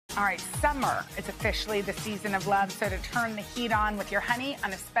All right, summer is officially the season of love, so to turn the heat on with your honey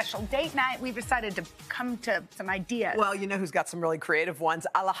on a special date night, we've decided to come to some ideas. Well, you know who's got some really creative ones?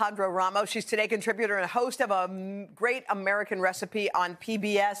 Alejandra Ramos. She's Today contributor and host of a great American recipe on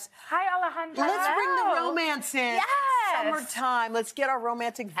PBS. Hi, Alejandra. Let's bring the romance in. Yes. Summertime. Let's get our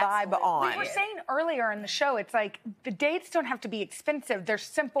romantic vibe on. We were saying earlier in the show, it's like the dates don't have to be expensive. There's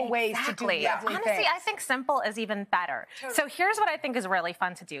simple ways to do lovely Honestly, things. I think simple is even better. Totally. So here's what I think is really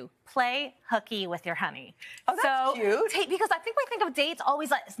fun to do. Play hooky with your honey. Oh, that's cute. Because I think we think of dates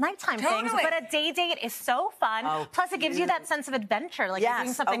always like nighttime things, but a day date is so fun. Oh, Plus, it gives you that sense of adventure, like you're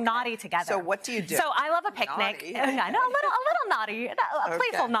doing something naughty together. So what do you do? So I love a picnic. I know, a little naughty, a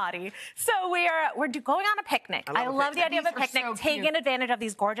playful naughty. So we're going on a picnic. I love the idea of a picnic, taking advantage of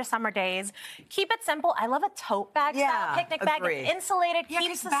these gorgeous summer days. Keep it simple. I love a tote bag style picnic bag. It's insulated,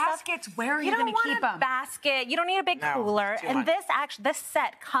 keeps the baskets, stuff. where are you going to keep them? You don't want a basket. You don't need a big cooler. And this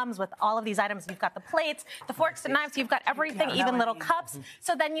set comes with all of these items. You've got the plates, the forks and knives. You've got everything, even little cups.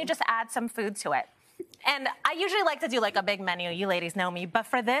 So then you just add some food to it. And I usually like to do like a big menu. You ladies know me. But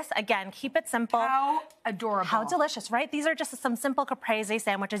for this, again, keep it simple. How adorable. How delicious, right? These are just some simple caprese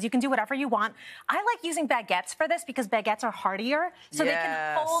sandwiches. You can do whatever you want. I like using baguettes for this because baguettes are heartier. So they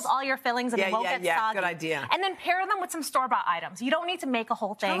can hold all your fillings and won't get soggy. Good idea. And then pair them with some store-bought items. You don't need to make a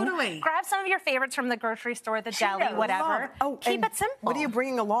whole thing. Totally. Grab some of your favorites from the grocery store, the deli, whatever. Keep it simple. What are you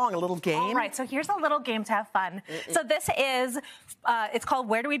bringing along? A little game? All right, so here's a little game to have fun. So this is, it's called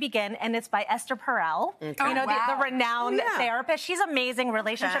Where Do We Begin? And it's by Esther Perel. You know, the renowned therapist. She's amazing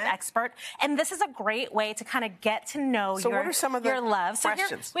relationship expert. And this is a great way to kind of get to know what are some of the your love. So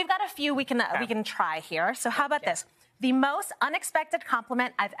questions? We've got a few we can try here. So how about this? The most unexpected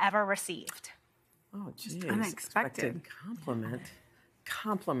compliment I've ever received. Oh, geez. Unexpected.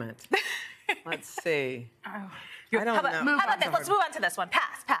 Compliment. Let's see. I don't know. How about this? Let's move on to this one.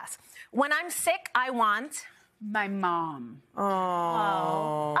 Pass. When I'm sick, I want... My mom.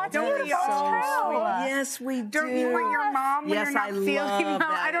 Oh. Don't we all? Yes, we do. Don't you bring your mom when you're not feeling well?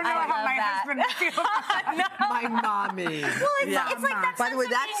 I don't know how my husband feels. My mommy. Well, it's like that. By the way,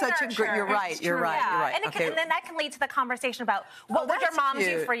 that's such a great. You're right. You're right. And then that can lead to the conversation about what would your mom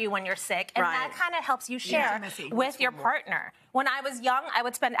do for you when you're sick, and that kind of helps you share with your partner. When I was young, I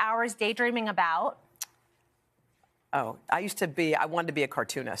would spend hours daydreaming about. Oh, I wanted to be a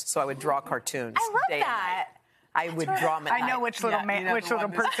cartoonist, so I would draw cartoons. I love that. I would draw them at night. I know which little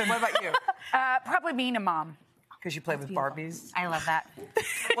person. What about you? Probably being a mom. Because you play with Barbies? I love that.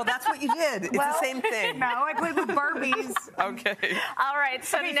 Well, that's what you did. It's the same thing. No, I played with Barbies. Okay. All right,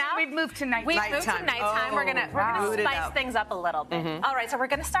 so now we've moved to nighttime. We've moved to nighttime. We're gonna spice things up a little bit. All right, so we're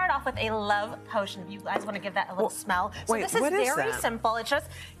gonna start off with a love potion. If you guys want to give that a little smell. So this is very simple. It's just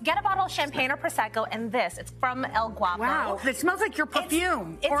get a bottle of champagne or prosecco, and it's from El Guapo. Wow, it smells like your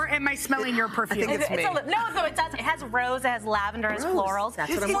perfume. Or am I smelling your perfume? I think it's me. No, it does. It has rose, it has lavender, it has florals.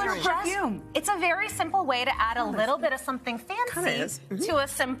 That's what I'm wearing. Perfume. It's a very simple way to add a little bit of something fancy to a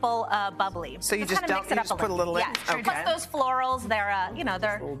simple bubbly. So you just mix it up put a little in? Yeah. Plus those florals, they're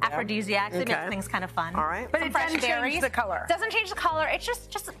aphrodisiacs. It makes things kind of fun. All right. But it doesn't change the color. Doesn't change the color. It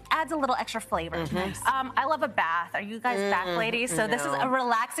just adds a little extra flavor. I love a bath. Are you guys bath ladies? So this is a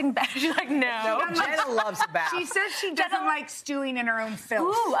relaxing bath. She's like, no. Jenna loves bath. She says she doesn't like stewing in her own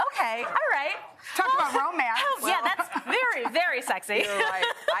filth. Ooh, okay. All right. Talk about romance. Yeah, that's very, very sexy. You're right.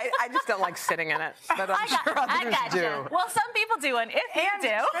 I just don't like sitting in it, but I'm sure others do. Well, some people do, and if you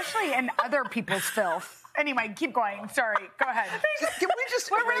do. Especially in other people's filth. Anyway, keep going. Sorry. Go ahead. Can we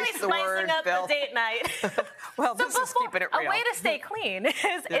just We're really spicing up the date night. Well, this is keeping it real. A way to stay clean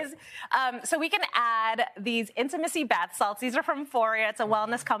is so we can add these intimacy bath salts. These are from Foria. It's a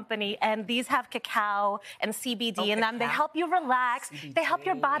wellness company, and these have cacao and CBD in them. They help you relax. CBD. They help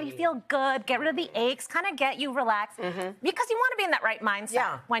your body feel good, get rid of the aches, kind of get you relaxed because you want to be in that right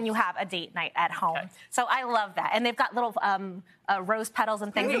mindset when you have a date night at home. Okay. So I love that. And they've got little rose petals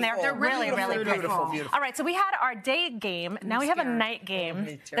and things in there. They're really, really beautiful. All right, so we had our day game. Now we have a night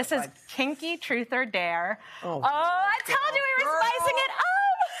game. This is Kinky Truth or Dare. Oh, I told you we were spicing it up.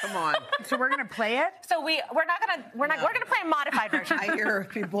 Come on. So we're gonna play it? So we're gonna play a modified version. I hear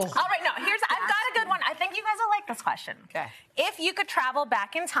people. All right, no, I've got a good one. I think you guys will like this question. Okay. If you could travel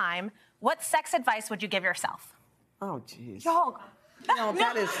back in time, what sex advice would you give yourself? Oh, geez. Yo. No,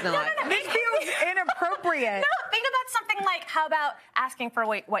 that is not. No. This feels inappropriate. No, think about something like, how about asking for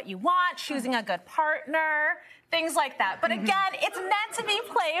what you want, choosing a good partner, things like that. But again, it's meant to be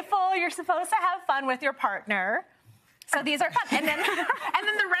playful. You're supposed to have fun with your partner. So these are fun. And then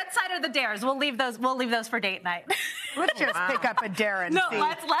the red side are the dares. We'll leave those for date night. Let's just pick up a dare and see.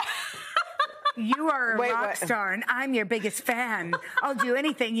 Let's You are a rock star, and I'm your biggest fan. I'll do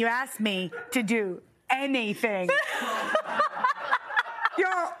anything you ask me to do. Anything.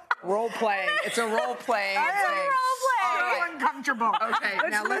 Role playing. It's a role playing thing. It's a role play. So uncomfortable. Okay,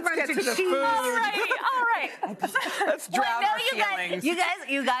 now let's get to the food. All right. Let's drown our feelings.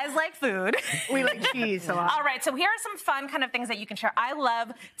 You guys like food. We like cheese a lot. All right, so here are some fun kind of things that you can share. I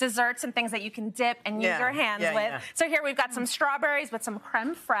love desserts and things that you can dip and use your hands with. Yeah. So here we've got some strawberries with some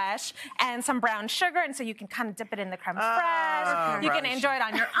creme fraiche and some brown sugar, and so you can kind of dip it in the creme fraiche. You can enjoy it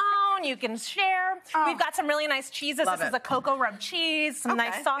on your own. You can share. We've got some really nice cheeses. This is a cocoa rub cheese, some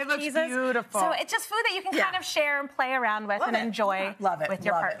nice soft cheeses. Beautiful. So it's just food that you can kind of share and play around with and enjoy with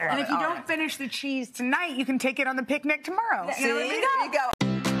your partner. And if you don't finish the cheese tonight, you can take it on the picnic tomorrow. See, there you go.